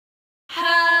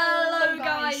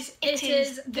It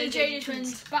is the JJ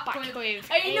Twins back with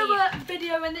another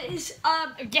video, and it is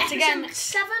yet again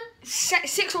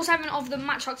 6 or 7 of the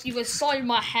Matchattax Fifa. Sorry,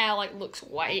 my hair looks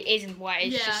wet. It isn't wet.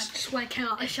 It's just when I came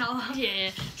out of the shower. Yeah.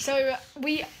 So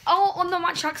we are on the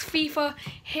Matchattax FIFA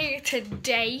here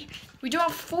today. We do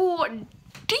have 4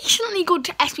 decently good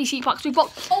SBC packs. We've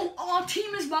got our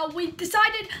team as well. We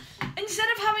decided instead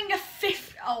of having a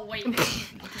 5th. Oh wait,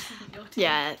 this isn't your team.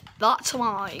 Yeah, that's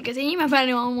my team. If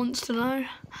anyone wants to know.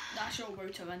 That's your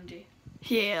Roto Mendy.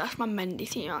 Yeah, that's my Mendy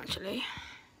team actually.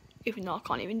 Even though I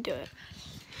can't even do it.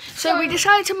 So we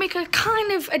decided to make a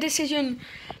kind of a decision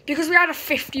because we had a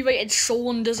 50 rated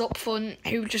Saunders up front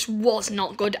who just was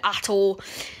not good at all.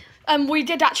 We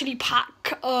did actually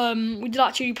pack.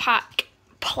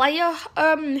 Player.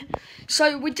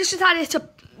 So we just decided to.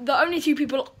 The only 2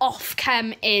 people off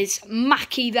chem is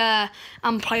Mackie there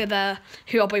and Player there,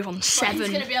 who are both on 7. He's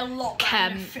going to be a lot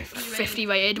chem 50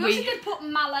 rated. We also did put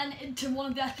Malen into one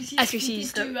of the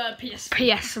SBCs to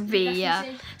PSV, yeah.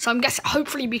 So I'm guessing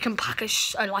hopefully we can pack a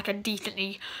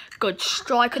decently good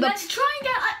striker. Let's try and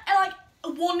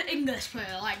get one English player,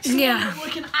 someone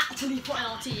we can actually put in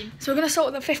our team. So we're going to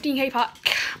start with a 15k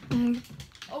pack.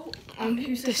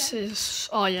 Who's this is?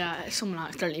 Oh yeah, it's someone I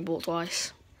accidentally bought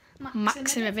twice.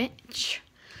 Maximovic.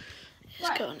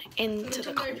 Let's go into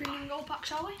the goal pack,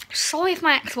 shall we? Sorry if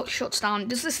my Xbox shuts down.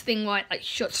 Does this thing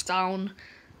shuts down?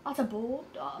 That's a board.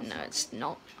 No, it's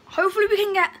not. Hopefully we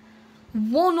can get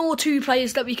 1 or 2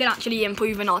 players that we can actually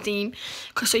improve in our team,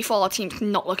 because so far our team's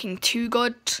not looking too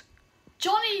good.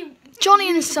 Johnny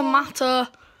and Samatta,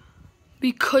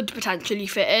 we could potentially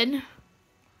fit in.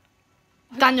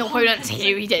 Daniel Hodent's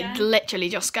here, he did literally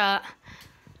just get.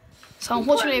 So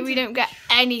unfortunately we don't get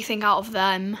anything out of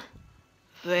them,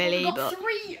 really.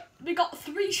 We got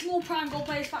 3 small prime goal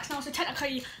players packs now, so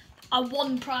technically a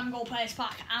 1 prime goal players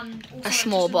pack and also a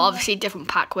small, but obviously different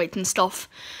pack weights and stuff.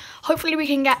 Hopefully we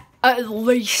can get at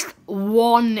least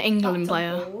 1 England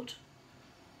player. Board.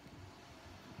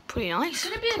 Pretty nice. It's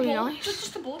gonna be a pretty board. Nice.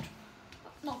 Just a board.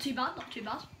 Not too bad.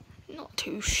 Not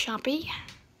too shabby.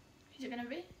 Who's it gonna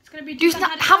be? It's gonna be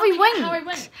Harry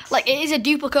Winks. It is a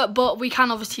duplicate, but we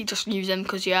can obviously just use them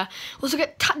because Also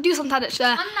get Dusan Tadic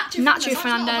there. Nacho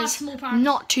Fernandez.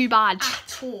 Not too bad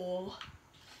at all.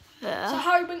 There. So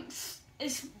Harry Winks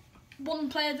is one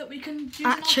player that we can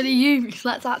use.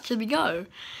 Let's actually go.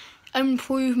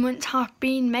 Improvements have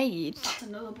been made. That's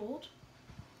another board.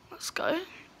 Let's go.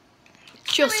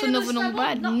 Just another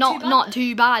number. Not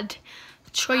too bad.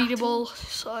 Tradable.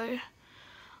 So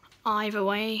either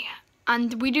way.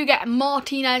 And we do get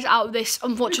Martinez out of this,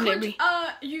 unfortunately. We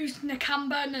could use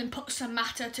Nakamba and then put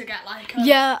Samatta to get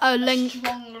a link.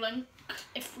 Strong link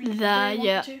if we there, really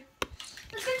want to.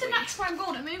 Let's go to the next prime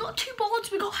gold. I mean, we've got 2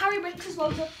 boards. We've got Harry Winks as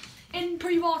well to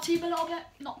improve our team a little bit.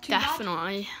 Not too bad.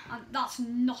 And that's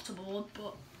not a board,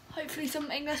 but hopefully some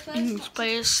English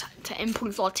players to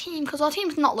improve our team, because our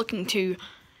team's not looking too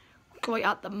great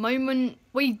at the moment.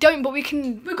 We don't, but we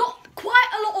can. We've got quite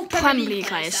a lot of Premier League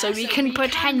players, so we can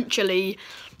potentially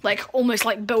almost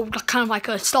build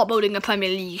start building a Premier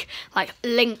League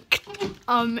link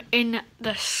in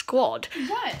the squad.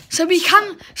 Right. So we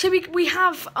can. So we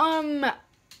have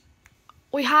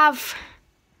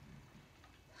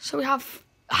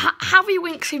Harry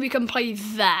Winks who we can play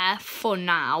there for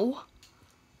now.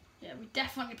 Yeah, we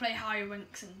definitely play Harry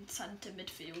Winks in centre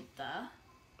midfield there.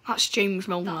 That's James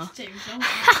Milner. That's James Milner.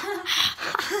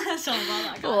 Sorry about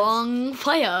that, guys. Wrong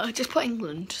player. Just put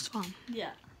England. It's fine.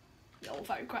 Yeah. You're all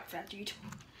very correct there, dude.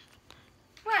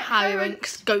 Right, Harry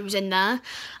Winks goes in there.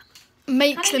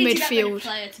 Makes the midfield. To get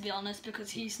player, to be honest,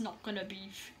 because he's not going to be.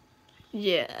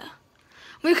 Yeah.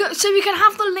 We can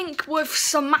have the link with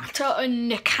Samatta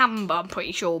and Nakamba, I'm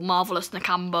pretty sure. Marvellous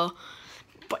Nakamba.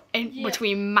 But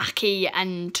between Mackie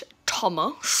and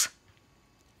Thomas.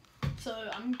 So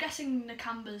I'm guessing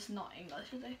Nakamba's not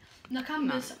English, is he?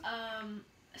 Nakamba's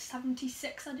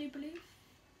 76, I do believe.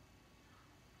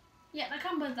 Yeah,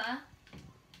 Nakamba's there.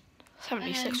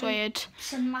 76 rated.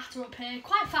 Samatta up here,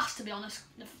 quite fast to be honest.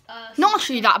 Not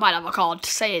actually that bad of a card.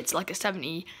 Say it's like a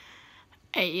 70,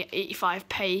 85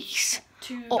 pace.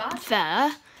 Too up bad.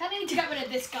 There. I need to get rid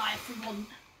of this guy if we want.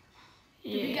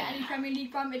 Did we get any Premier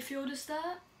League brand midfielders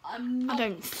there? I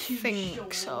don't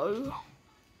think so.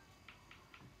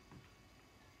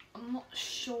 I'm not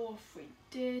sure if we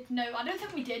did. No, I don't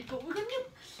think we did, but we're going to do.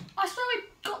 I swear we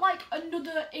got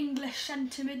another English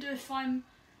centre mid if I'm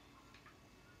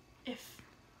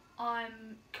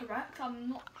correct. I'm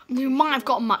not. We might have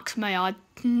got Max May, I'm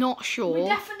not sure. We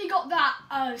definitely got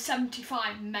that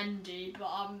 75 Mendy,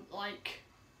 but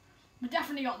we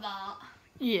definitely got that.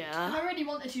 Yeah. If I really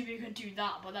wanted to, we could do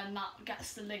that, but then that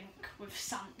gets the link with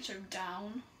Sancho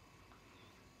down.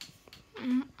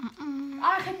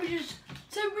 I can just.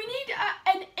 So we need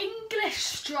an English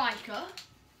striker.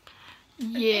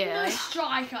 Yeah. English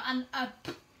striker and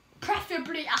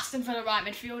preferably Aston Villa right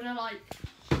midfielder. Like.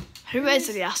 Who is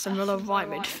the Aston Villa right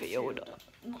midfielder?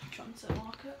 Not transfer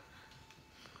market.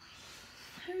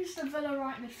 Who's the Villa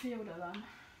right midfielder then?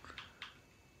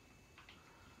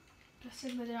 Just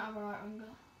say they don't have a right winger.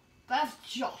 There's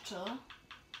Jota.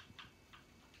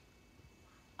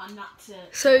 And that's it.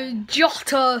 So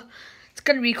Jota, it's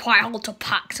going to be quite hard to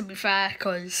pack, to be fair,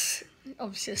 because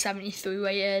obviously 73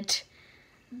 rated.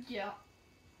 Yeah.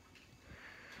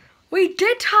 We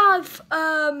did have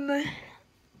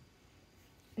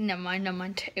never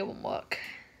mind, it won't work.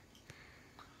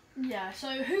 Yeah, so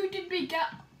who did we get?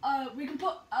 We can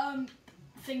put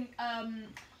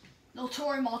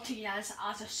Lautaro Martinez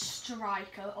as a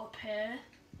striker up here.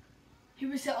 Who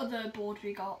was the other board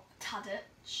we got? Tadic.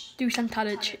 Dusan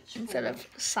Tadic instead of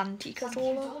Santi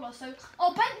Cazorla. So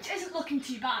our bench isn't looking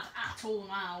too bad at all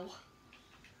now.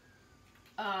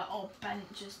 Our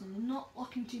bench is not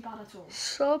looking too bad at all.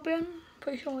 Serbian,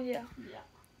 pretty sure, yeah. Yeah.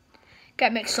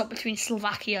 Get mixed up between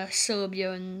Slovakia,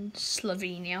 Serbia, and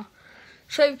Slovenia.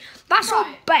 So that's our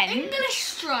bench. English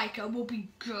striker will be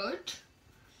good.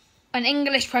 An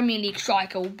English Premier League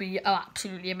striker will be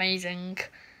absolutely amazing.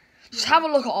 Just have a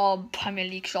look at our Premier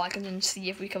League strikers and see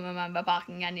if we can remember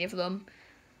backing any of them.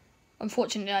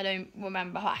 Unfortunately, I don't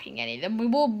remember backing any of them. We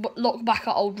will look back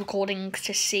at old recordings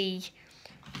to see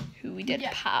who we did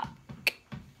pack.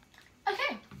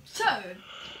 Okay, so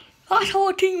that's how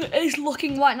our team is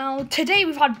looking right now. Today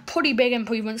we've had pretty big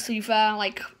improvements, to be fair.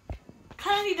 Like,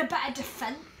 kind of need a better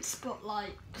defence, but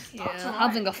like, yeah,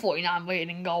 having a 49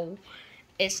 rating goal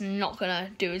is not gonna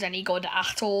do us any good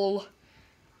at all.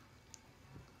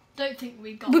 Don't think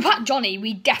we got. We packed Johnny.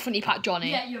 We definitely packed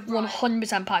Johnny. Yeah, you're right.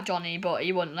 100% packed Johnny, but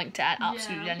he wouldn't link to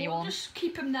absolutely anyone. We'll just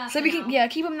keep him there. So we can,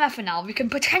 keep him there for now. We can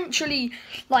potentially,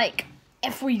 like,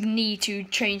 if we need to,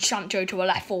 change Sancho to a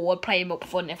left forward, play him up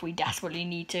front if we desperately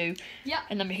need to. Yeah.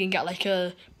 And then we can get like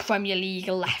a Premier League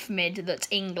left mid that's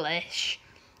English,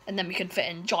 and then we can fit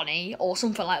in Johnny or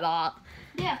something like that.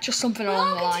 Yeah. Just something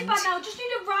along the lines. Not too bad now. Just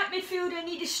need a right midfielder,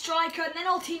 need a striker, and then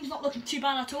our team's not looking too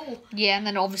bad at all. Yeah, and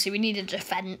then obviously we need a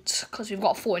defence because we've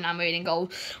got a 49 rating goal.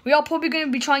 We are probably going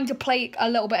to be trying to play a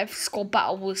little bit of squad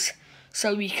battles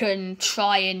so we can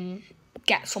try and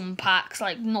get some packs,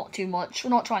 like not too much. We're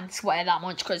not trying to sweat it that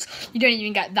much because you don't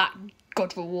even get that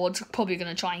good rewards. We're probably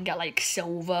going to try and get like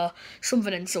silver,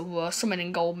 something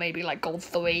in gold, maybe like gold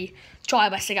 3. Try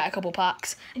our best to get a couple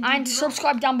packs. And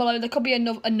subscribe down below. There could be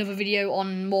another video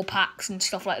on more packs and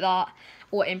stuff like that,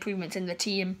 or improvements in the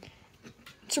team.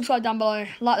 Subscribe down below,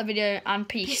 like the video, and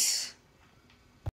peace.